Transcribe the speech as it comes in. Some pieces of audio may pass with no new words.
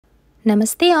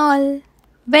నమస్తే all,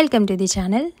 welcome to the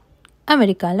channel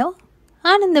అమెరికాలో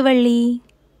ఆనందవల్లి.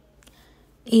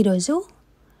 ఈరోజు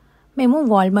మేము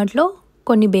వాల్మార్ట్లో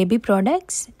కొన్ని baby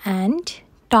products and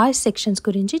toys sections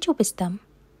గురించి చూపిస్తాం.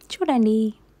 చూడండి.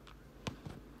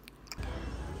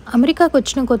 అమెరికాకు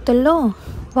వచ్చిన కొత్తల్లో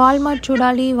వాల్మార్ట్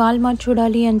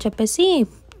చూడాలి అని చెప్పేసి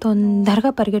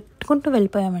తొందరగా పరిగెట్టుకుంటూ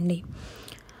వెళ్ళిపోయామండి.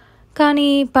 కానీ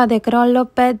 10 ఎకరాల్లో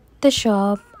పెద్ద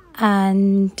షాప్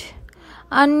అండ్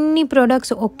అన్ని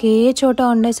ప్రోడక్ట్స్ ఒకే చోట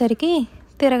ఉండేసరికి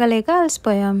తిరగలేక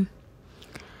అలసిపోయాం.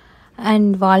 అండ్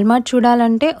వాల్మార్ట్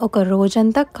చూడాలంటే ఒక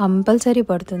రోజంతా కంపల్సరీ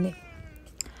పడుతుంది.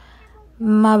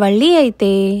 మా వల్లి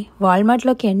అయితే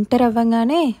వాల్మార్ట్లోకి ఎంటర్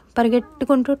అవ్వగానే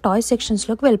పరిగెట్టుకుంటూ టాయ్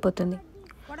సెక్షన్స్లోకి వెళ్ళిపోతుంది.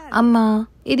 అమ్మ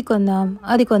ఇది కొందాం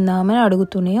అది కొందాం అని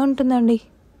అడుగుతూనే ఉంటుందండి.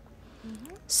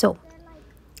 సో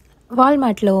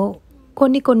వాల్మార్ట్లో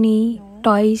కొన్ని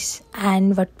toys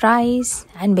and what price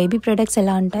and baby products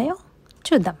ఎలా ఉంటాయో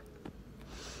చూద్దాం.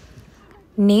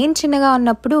 నేను చిన్నగా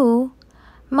ఉన్నప్పుడు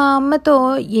మా అమ్మతో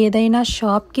ఏదైనా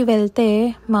షాప్కి వెళ్తే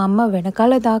మా అమ్మ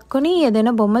వెనకాల దాక్కొని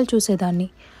ఏదైనా బొమ్మలు చూసేదాన్ని.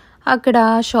 అక్కడ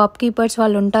షాప్ కీపర్స్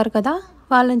వాళ్ళు ఉంటారు కదా,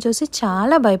 వాళ్ళని చూసి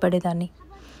చాలా భయపడేదాన్ని.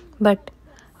 బట్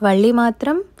వల్లి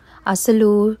మాత్రం అసలు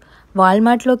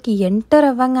వాల్మార్ట్లోకి ఎంటర్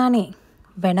అవ్వగానే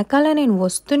వెనకాల నేను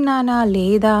వస్తున్నానా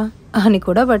లేదా అని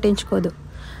కూడా పట్టించుకోదు.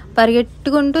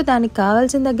 పరిగెట్టుకుంటూ దానికి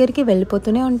కావాల్సిన దగ్గరికి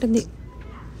వెళ్ళిపోతూనే ఉంటుంది.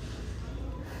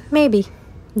 మేబీ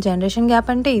జనరేషన్ గ్యాప్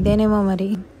అంటే ఇదేనేమో మరి.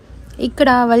 ఇక్కడ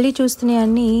వల్లి చూస్తున్న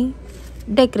అన్ని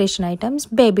decoration items,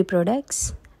 baby products.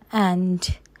 And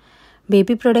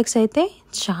baby products అయితే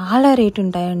చాలా రేట్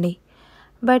ఉంటాయండి.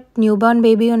 బట్ న్యూ బార్న్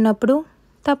బేబీ ఉన్నప్పుడు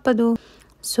తప్పదు.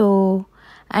 సో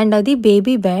అండ్ అది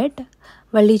బేబీ బెడ్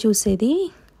వల్లి చూసేది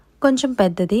కొంచెం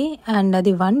పెద్దది అండ్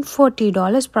అది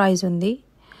 $140 ప్రైస్ ఉంది.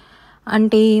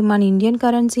 అంటే మన ఇండియన్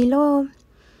కరెన్సీలో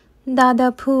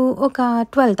దాదాపు ఒక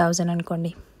 12,000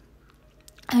 అనుకోండి.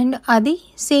 అండ్ అది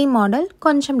సేమ్ మోడల్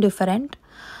కొంచెం డిఫరెంట్,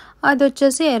 అది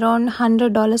వచ్చేసి అరౌండ్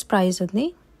 $100 ప్రైస్ ఉంది,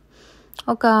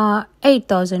 ఒక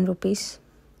 8,000 రూపీస్.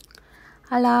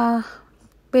 అలా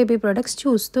బేబీ ప్రొడక్ట్స్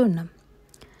చూస్తూ ఉన్నాం.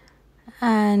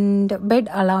 అండ్ బెడ్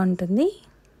అలా ఉంటుంది.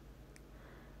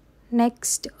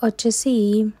 నెక్స్ట్ వచ్చేసి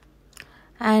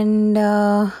అండ్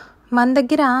మన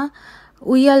దగ్గర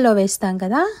ఉయ్యాల్లో వేస్తాం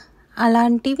కదా,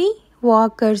 అలాంటివి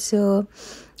వాకర్స్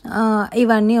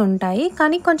ఇవన్నీ ఉంటాయి.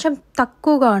 కానీ కొంచెం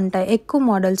తక్కువగా ఉంటాయి, ఎక్కువ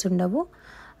మోడల్స్ ఉండవు,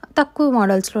 తక్కువ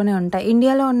మోడల్స్లోనే ఉంటాయి.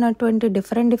 ఇండియాలో ఉన్నటువంటి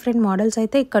డిఫరెంట్ మోడల్స్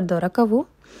అయితే ఇక్కడ దొరకవు.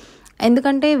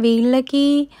 ఎందుకంటే వీళ్ళకి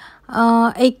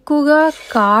ఎక్కువగా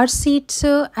కార్ సీట్స్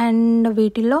అండ్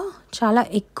వీటిలో చాలా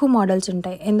ఎక్కువ మోడల్స్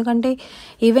ఉంటాయి. ఎందుకంటే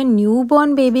ఈవెన్ న్యూ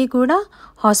బార్న్ బేబీ కూడా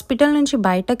హాస్పిటల్ నుంచి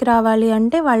బయటకు రావాలి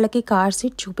అంటే వాళ్ళకి కార్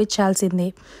సీట్ చూపించాల్సిందే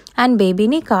అండ్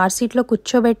బేబీని కార్ సీట్లో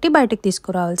కూర్చోబెట్టి బయటకు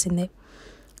తీసుకురావాల్సిందే.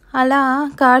 అలా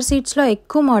కార్ సీట్స్లో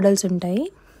ఎక్కువ మోడల్స్ ఉంటాయి.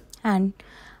 అండ్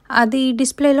అది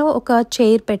డిస్ప్లేలో ఒక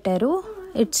చైర్ పెట్టారు.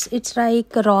 ఇట్స్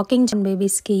లైక్ రాకింగ్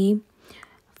బేబీస్కి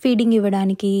ఫీడింగ్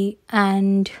ఇవ్వడానికి.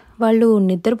 అండ్ వాళ్ళు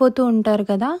నిద్రపోతూ ఉంటారు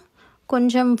కదా,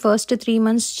 కొంచెం ఫస్ట్ 3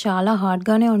 months చాలా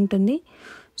హార్డ్గానే ఉంటుంది.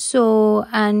 సో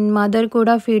అండ్ మదర్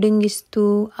కూడా ఫీడింగ్ ఇస్తూ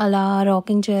అలా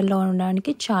రాకింగ్ చైర్లో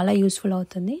ఉండడానికి చాలా యూస్ఫుల్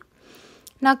అవుతుంది.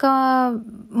 నాకు ఆ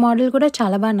మోడల్ కూడా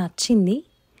చాలా బాగా నచ్చింది.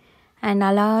 అండ్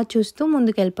అలా చూస్తూ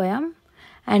ముందుకు వెళ్ళిపోయాం.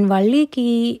 అండ్ వల్లికి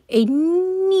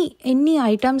ఎన్ని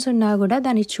ఐటమ్స్ ఉన్నా కూడా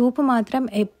దాని చూపు మాత్రం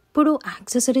ఎప్పుడు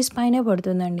యాక్సెసరీస్ పైనే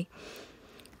పడుతుందండి.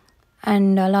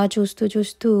 అండ్ అలా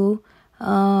చూస్తూ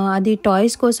అది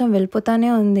టాయ్స్ కోసం వెళ్ళిపోతానే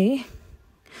ఉంది.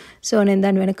 సో నేను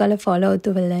దాని వెనకాల ఫాలో అవుతూ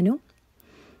వెళ్ళాను.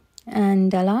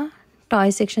 అండ్ అలా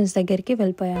టాయ్ సెక్షన్స్ దగ్గరికి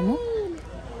వెళ్ళిపోయాము.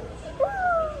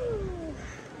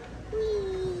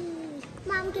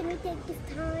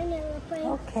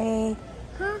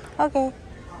 Okay.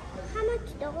 How much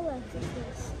dollars is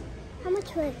this? How much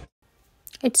was it?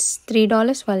 It's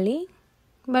 $3 Valli,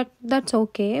 but that's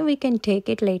okay. We can take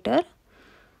it later.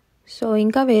 So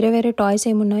ఇంకా వేరే టాయ్స్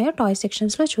ఏమున్నాయో టాయ్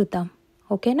సెక్షన్స్లో చూద్దాం.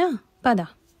 ఓకేనా, పద.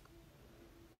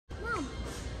 Mom,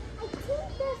 I think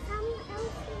there's some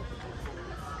else.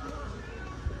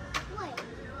 Wait,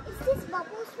 is this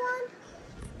Bubbles one?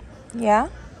 Yeah.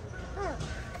 Oh,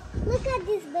 look at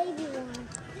this baby one.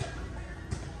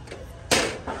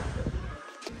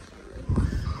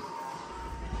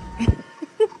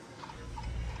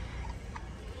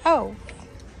 Oh.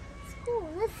 It's cool.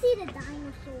 Let's see the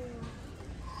dinosaur.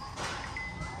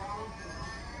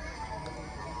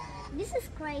 This is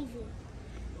crazy.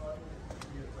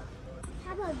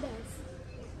 How about this?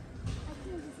 I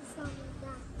think this is something like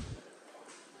that.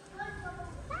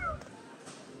 Ow.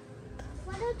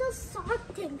 What are those soft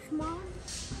things, Mom?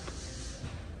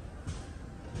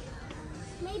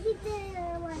 Maybe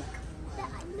they're like,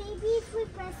 maybe if we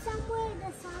press somewhere,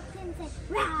 the soft things like,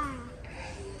 rah!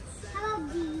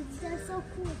 so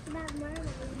cool for that mermaid.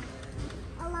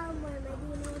 I love mermaid, do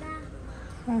you know that?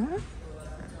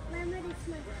 Mermaid is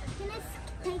my... Can I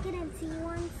take it and see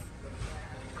once?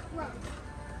 Look.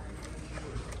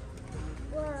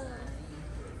 Whoa.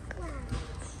 Wow.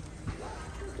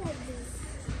 Look at this.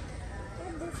 Look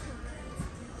at this one.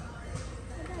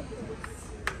 Look at this.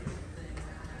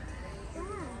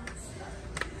 Wow.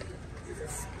 This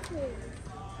is cool.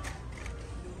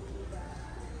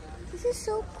 This is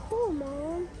so cool,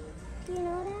 Mom. Do you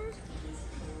know that?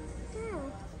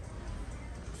 Yeah.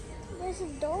 There's a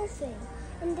dolphin.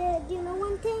 And there, do you know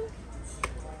one thing?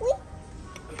 Wait.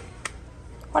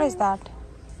 What is that?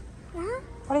 Huh?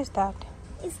 What is that?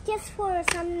 It's just for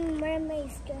some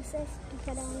mermaids dresses to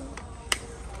put on.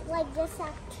 Like just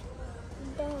act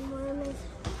the mermaids.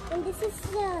 And this is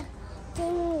the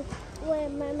thing where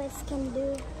mermaids can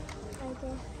do.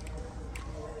 Okay.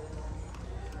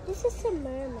 This is a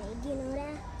mermaid, do you know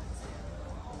that?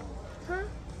 Huh?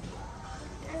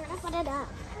 I'm gonna put it up.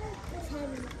 It's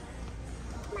heavy.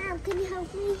 Mom, can you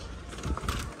help me?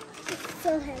 It's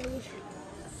so heavy.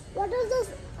 What are those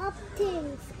up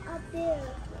things up there?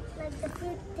 Like the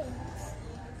fruit things.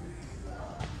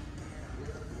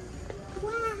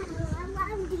 Wow, I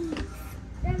love these.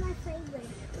 They're my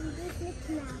favorite. And these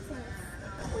Mickey Mouses.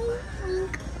 Wink,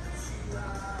 wink.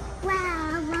 Wow,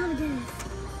 I love this.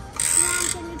 Mom,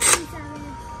 can you please have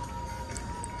it?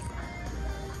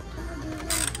 Can I do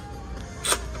this?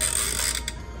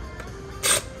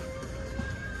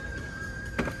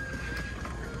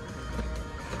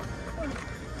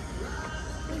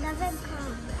 It doesn't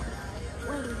come.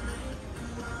 Wait.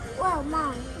 Whoa,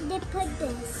 Mom, they put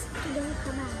this. It don't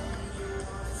come out.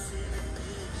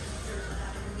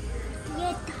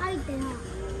 They tied it up.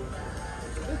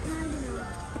 They tied it up.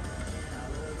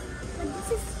 But this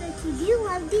is tricky. Do you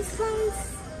love these phones?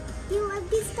 Do you love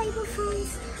this type of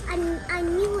phones? I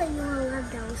knew that you will love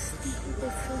those.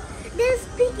 There's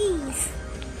piggies.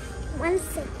 1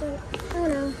 second. Oh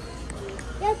no.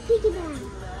 They're piggy banks.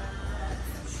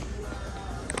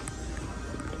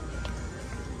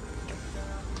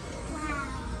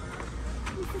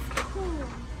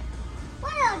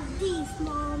 What are these,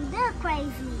 Mom? They're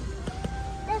crazy.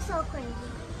 They're so crazy.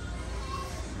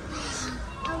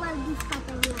 I love these type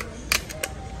of lines.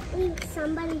 I mean,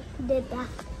 somebody did that.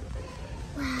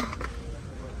 Wow.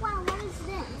 Wow, what is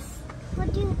this? What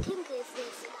do you think is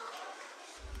this?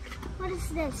 What is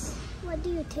this? What do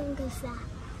you think is that?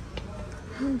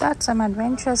 That's some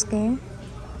adventurous game.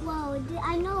 Whoa,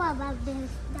 I know about this.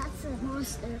 That's a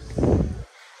monster.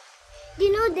 Do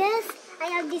you know this? I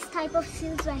have this type of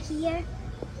shoes right here.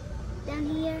 Down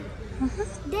here.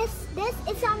 This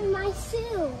is on my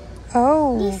shoe.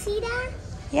 Oh. Do you see that?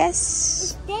 Yes.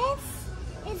 It's this.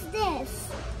 It's this.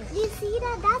 Do you see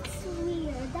that? That's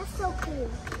weird. That's so cool.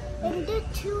 And there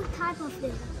are 2 types of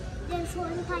this. There's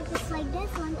one type is like this,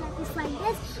 one type is like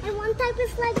this, and one type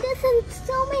is like this, and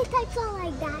so many types are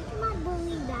like that. I cannot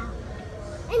believe that.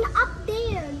 And up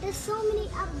there, there's so many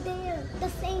up there, the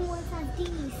same ones as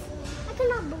these. I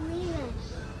cannot believe it.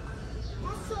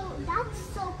 That's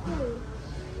so cool.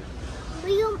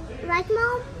 Will you, right,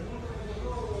 Mom?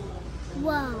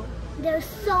 Whoa, there's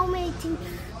so many things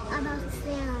about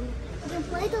sand. The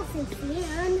Play-Doh is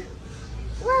sand.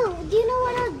 Whoa, do you know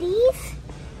what are these?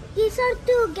 These are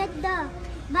to get the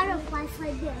butterflies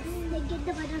like this. They get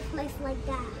the butterflies like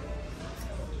that.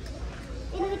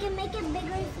 And we can make it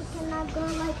bigger if we cannot go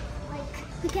like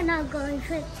we cannot go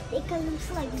if it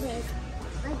comes like this,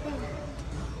 like that.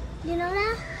 Do you know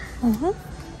that?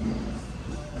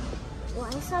 Why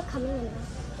is that coming in?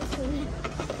 Just a minute.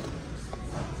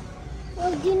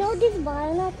 Well, do you know these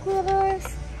binoculars?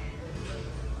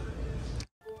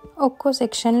 ఒక్కో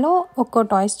సెక్షన్లో ఒక్కో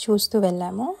toys చూస్తూ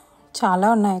వెళ్ళాము. చాలా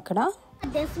ఉన్నాయి ఇక్కడ.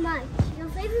 This much. Your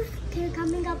face is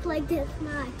coming up like this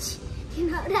much. You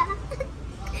know that?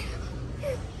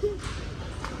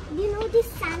 Do you know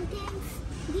these sand things?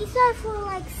 These are for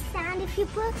like sand. If you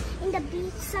put in the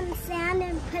beach some sand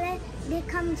and put it, they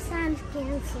come sand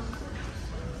cancel.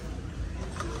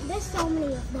 There's so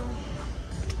many of them.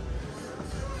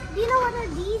 Do you know what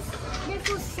are these? They're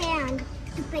for sand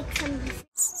to pick some.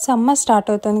 Summer start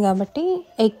అవుతుంది కాబట్టి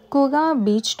ఎక్కువగా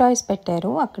beach toys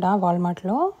పెట్టారు అక్కడ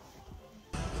వాల్మార్ట్లో.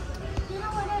 You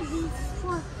know what are these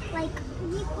for? Like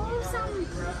we pour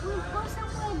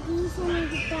somewhere these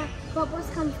and the bubbles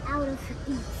comes out of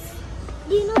these.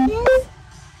 Do you know this?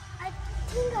 I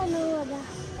think I know that.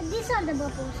 These are the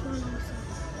bubbles ones also.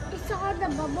 These are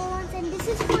the bubble ones, and this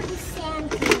is for the sand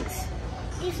things.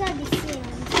 These are the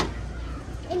sand.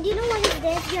 And do you know what is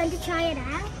this? You want to try it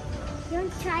out? You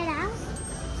want to try it out?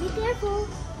 Be careful.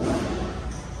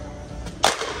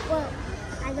 Whoa,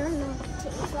 I I don't know.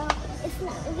 So it's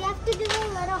not, we have to do a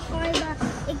little hard, but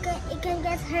it can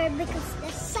get hurt because the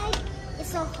side is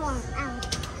so hard. Ow.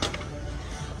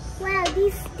 Wow, do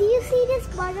you see this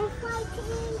butterfly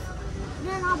things?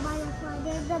 They're not butterfly,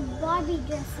 they're the Barbie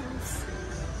dresses.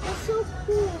 They're so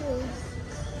cool.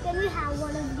 Can we have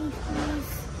one of these,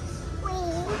 please?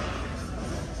 Wait.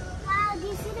 Wow, do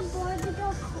you see the Barbie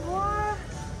doll car?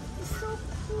 It's so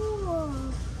cool.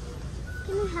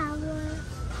 Can we have one?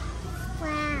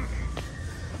 Wow.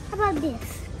 How about this?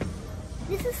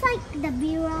 This is like the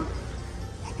bureau.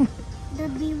 The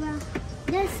bureau.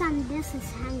 There's some, this is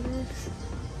hangers.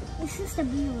 This is the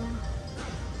bureau.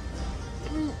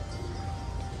 Wait.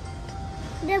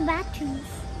 They're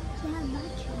batteries. They have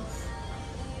batteries.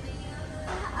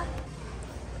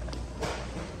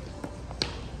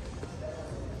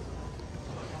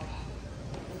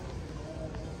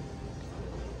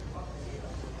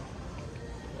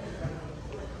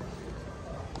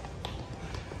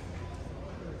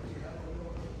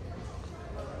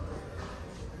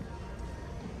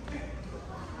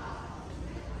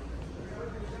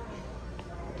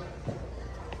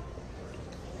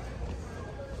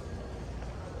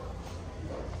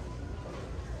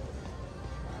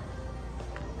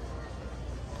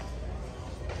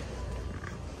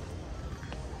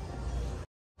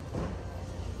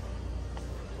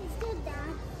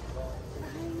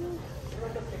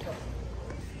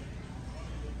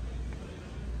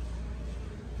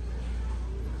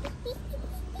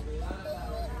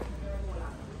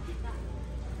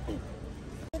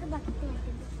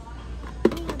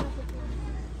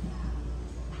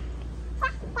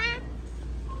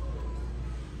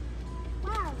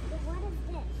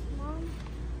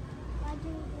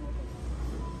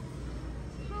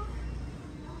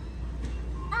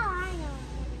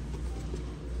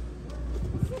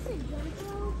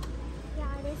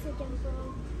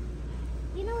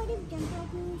 You know what a jump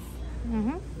rope means?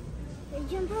 Mm-hmm. The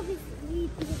jump rope is we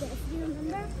do this. Do you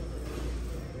remember?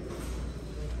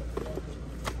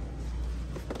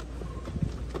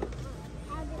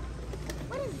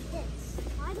 What is this?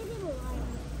 Why did it lie?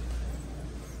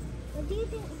 What do you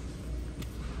think?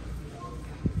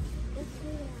 Let's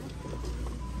see that.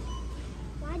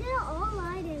 Why did it all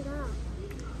lie there?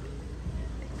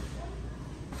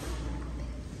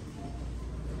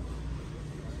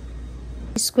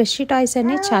 స్క్విషీ toys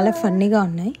అన్ని చాలా ఫన్నీగా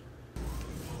ఉన్నాయి.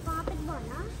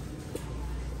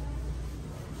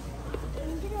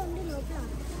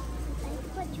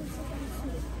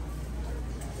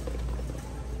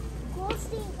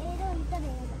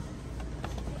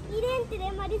 ఇదేంటిదే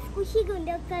మరి ఖుషిగా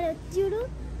ఉండే ఒకసారి చూడు.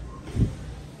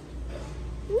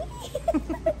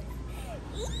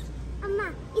 అమ్మా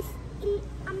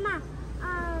అమ్మా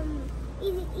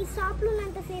ఇది ఈ షాప్లో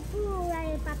ఉన్నంతసేపు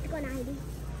పట్టుకోనా ఇది?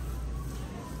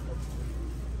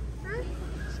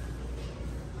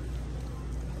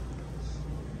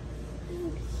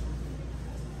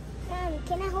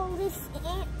 Can I hold this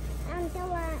until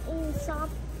in shop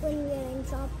when we're in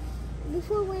shop?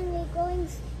 Before when we're going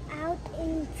out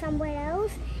in somewhere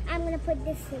else, I'm gonna put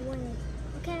this in one.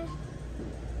 Okay?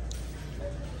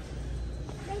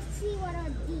 Let's see what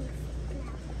are these.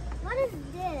 What is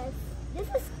this? This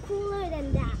is cooler than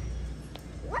that.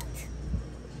 What?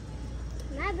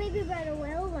 My baby brother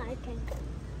will like it.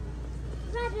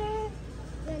 Brother,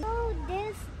 you know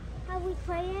this? How we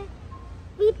play it?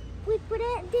 We put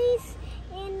these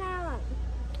in a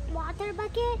water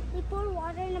bucket. We pour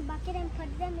water in a bucket and put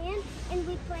them in, and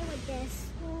we play with this.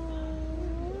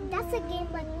 That's a game,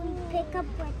 but we pick up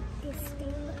with this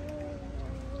thing.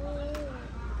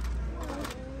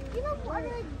 You know what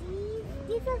are these?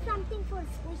 These are something for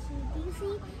squishy. Do you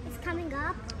see? It's coming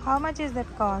up. How much is that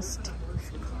cost?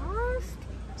 Cost?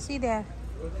 See there.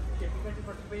 What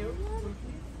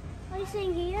are you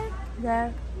saying here? There.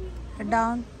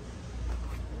 Down.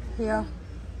 Here.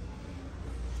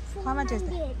 How much is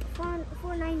that?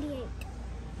 $4.98.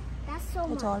 That's so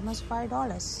much. It's almost $5.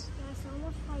 That's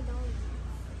almost $5.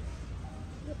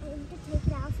 You need to take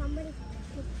it out. Somebody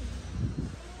take it.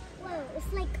 Well,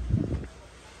 it's like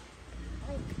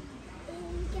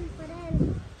you can put it and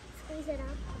squeeze it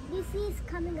up. You see, it's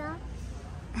coming up.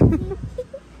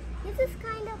 This is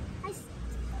kind of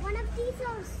one of these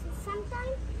are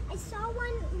sometimes. I saw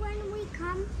one when we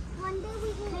come. One day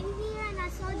we came here and I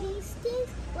saw these things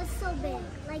was so big,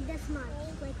 like this much,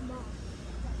 like ball.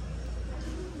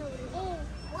 Oh,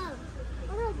 wow!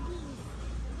 What are these?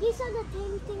 These are the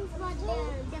same things, but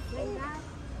they're different, right?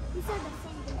 These are the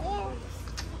same things.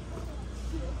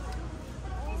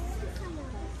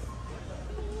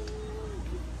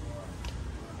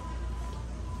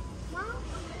 Mom,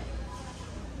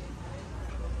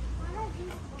 what are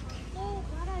these?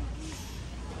 What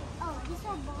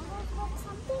a bottle, but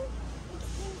something it's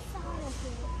inside of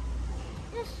it.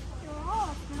 This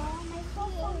straws, Mom. I saw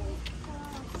some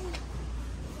straws.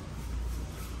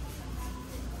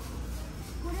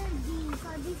 What are these?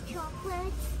 Are these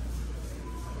chocolates?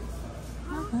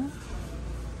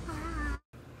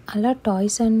 అలా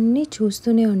toys అన్నీ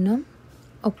చూస్తూనే ఉన్నాం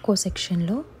ఒక్కో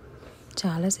సెక్షన్లో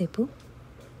చాలాసేపు.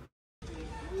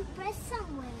 We press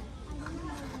somewhere. I don't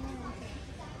know where.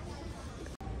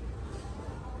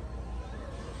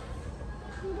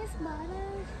 See this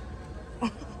bottle?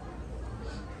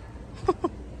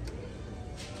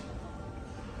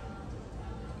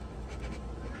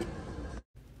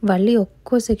 మళ్ళీ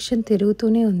ఒక్కో section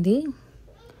తిరుగుతూనే ఉంది.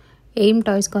 ఏం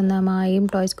టాయ్స్ కొందామా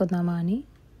అని.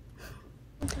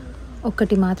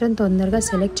 ఒకటి మాత్రం తొందరగా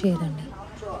సెలెక్ట్ చేయదండి.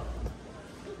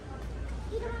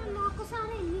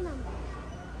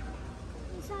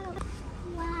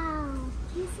 Wow,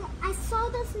 I saw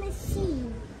this machine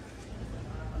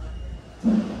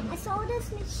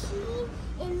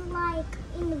in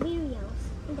the videos,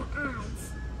 in the ads,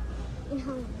 in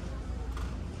home.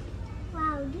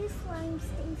 Wow, these slime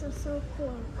things are so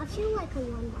cool. I feel like a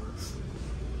wonder.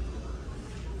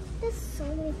 There's so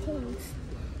many things.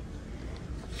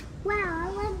 Wow, I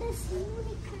love this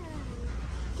unicorn.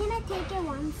 Can I take it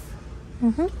once?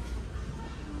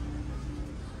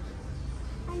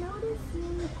 I know this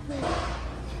unicorn.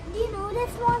 Do you know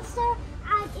this monster?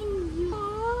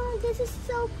 Oh, this is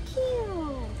so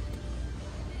cute.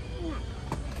 Yeah.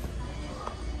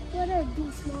 What are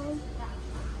these, Mom?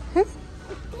 I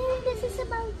think this is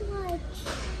about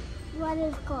what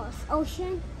is it called?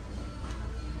 Ocean?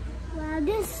 Wow,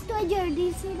 this treasure. Do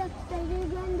you see the treasure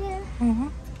down there?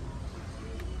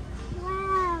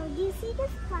 Wow, do you see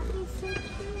this puppy? It's so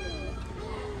cute.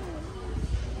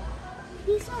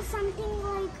 These are something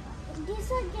like, these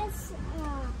are just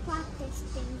practice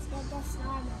things. They're just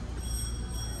normal.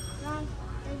 Right?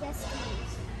 They're just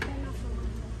things. They're not for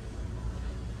real.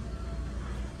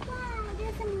 Wow,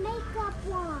 there's a makeup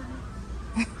one.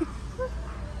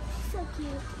 So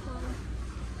cute.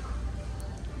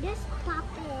 There's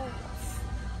puppets.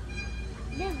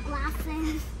 There's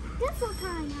glasses. They're so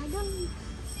tiny. I don't.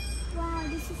 Wow,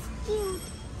 this is cute.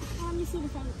 Let me see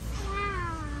the face.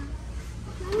 Wow.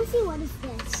 Let me see what is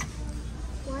this.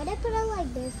 Why did I put it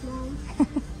like this, Mom?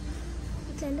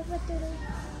 It's under what to do.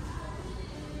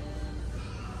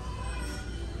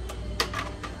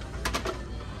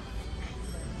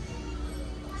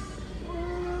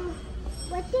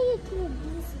 What do you think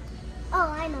these? Oh,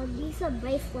 I know. These are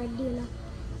bracelets. Do you know?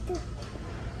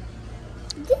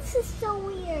 This is so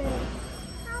weird.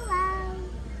 Hello.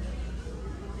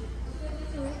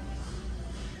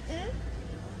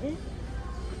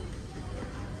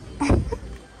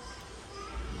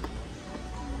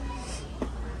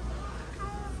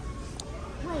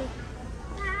 Wait.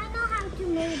 I know how to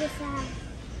make this out.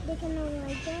 They can go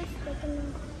like this. They can go.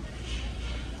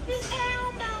 The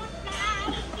elbow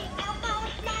slide. The elbow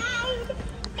slide.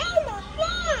 Elbow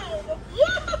slide.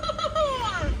 Yeah.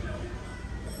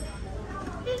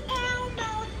 The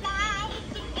elbow slide.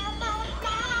 The elbow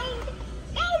slide.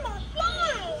 Elbow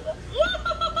slide. Yeah.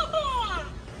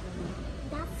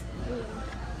 That's cool.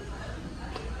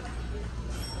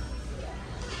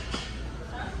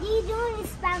 These don't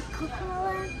spell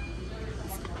Coca-Cola.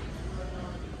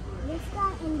 This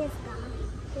guy and this guy.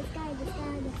 This guy.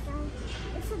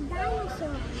 It's a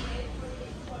dinosaur.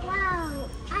 Wow.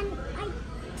 And I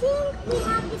think we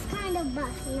have this kind of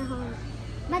bus in the home.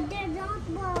 But they're not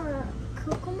the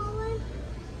Kokomo.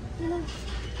 You know,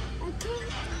 I think.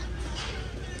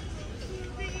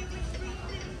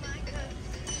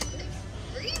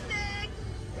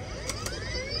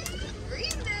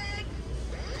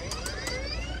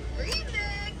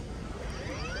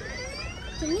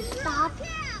 Can you stop?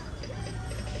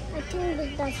 I think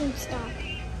it doesn't stop.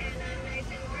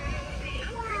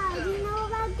 Wow, do you know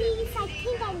about these? I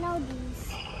think I know these.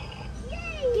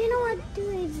 Do you know what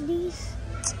is these?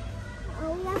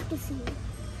 Oh, we have to see.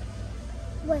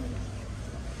 Wait.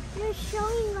 They're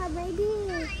showing maybe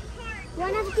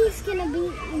one of these is gonna be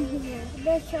in here.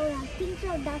 They're showing. I think so.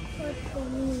 That's what the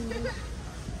meaning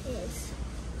is.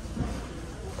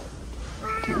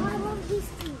 Wow, I love these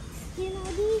things. Do you know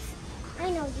these? I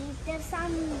know these. There's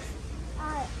some,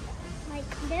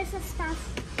 there's a stuff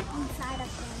inside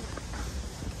of them.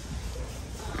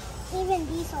 Even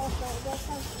these also. There's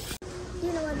some. Do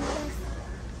you know what this is?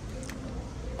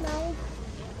 No.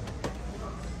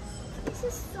 This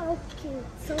is so cute.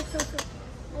 So.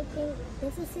 I think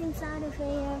this is inside of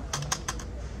here.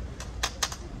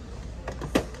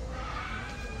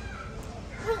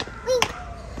 Wait.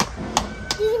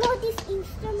 Do you know these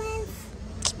instruments?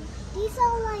 These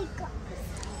are like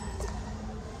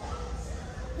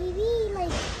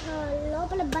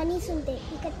bunnies ఉంటాయి.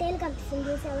 ఇక్కడ tail కనిపిస్తుంది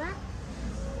చూసావా?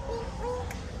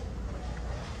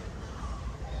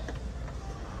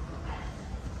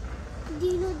 Do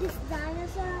you know this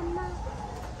dinosaur, Amma?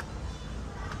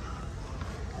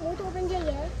 Don't open your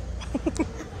ears.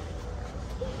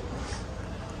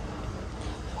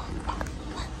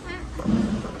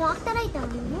 Doctor, I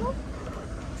tell you.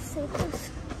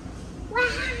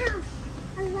 Wow!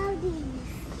 I love these.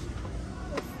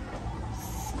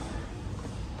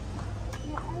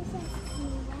 The else is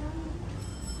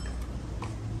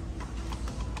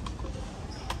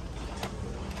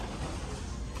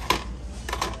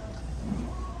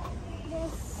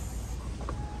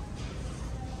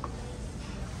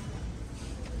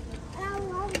I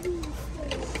love these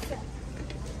things.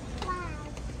 Wow.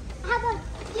 How about,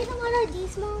 you know what are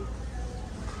these, Mom?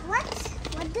 What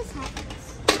this happens?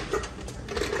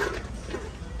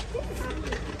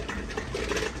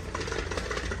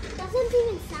 Doesn't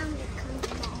even sound like coming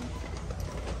down.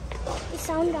 It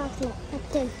sounds like a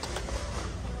thing.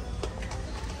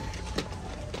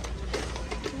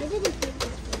 Where did it get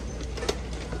this from?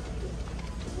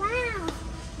 Wow.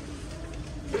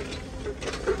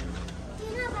 Do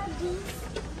you know about these?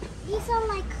 These are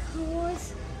like horse.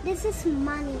 This is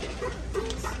money.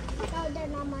 No,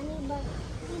 they're not money, but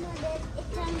you know that it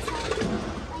turns out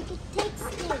like it takes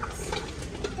things.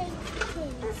 It takes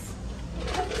things. It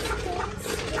takes things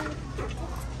and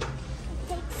it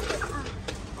takes it up.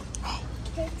 It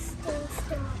takes things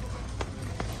to up.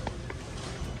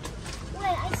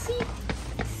 Wait, I see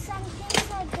some things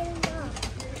are getting up.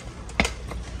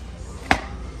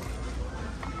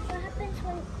 What happens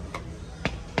when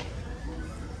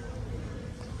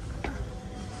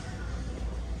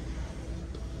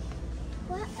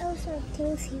what else are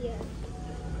things here?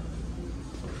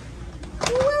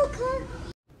 Welcome.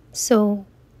 So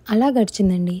అలా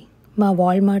గడిచిందండి మా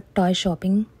Walmart toy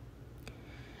shopping.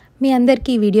 మీ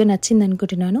అందరికీ ఈ video నచ్చింది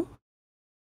అనుకుంటున్నాను.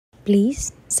 Please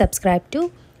subscribe to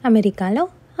అమెరికాలో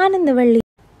Anandavalli.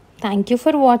 Thank you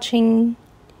for watching.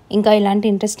 ఇంకా ఇలాంటి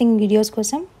interesting videos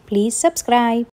కోసం ప్లీజ్ సబ్స్క్రైబ్.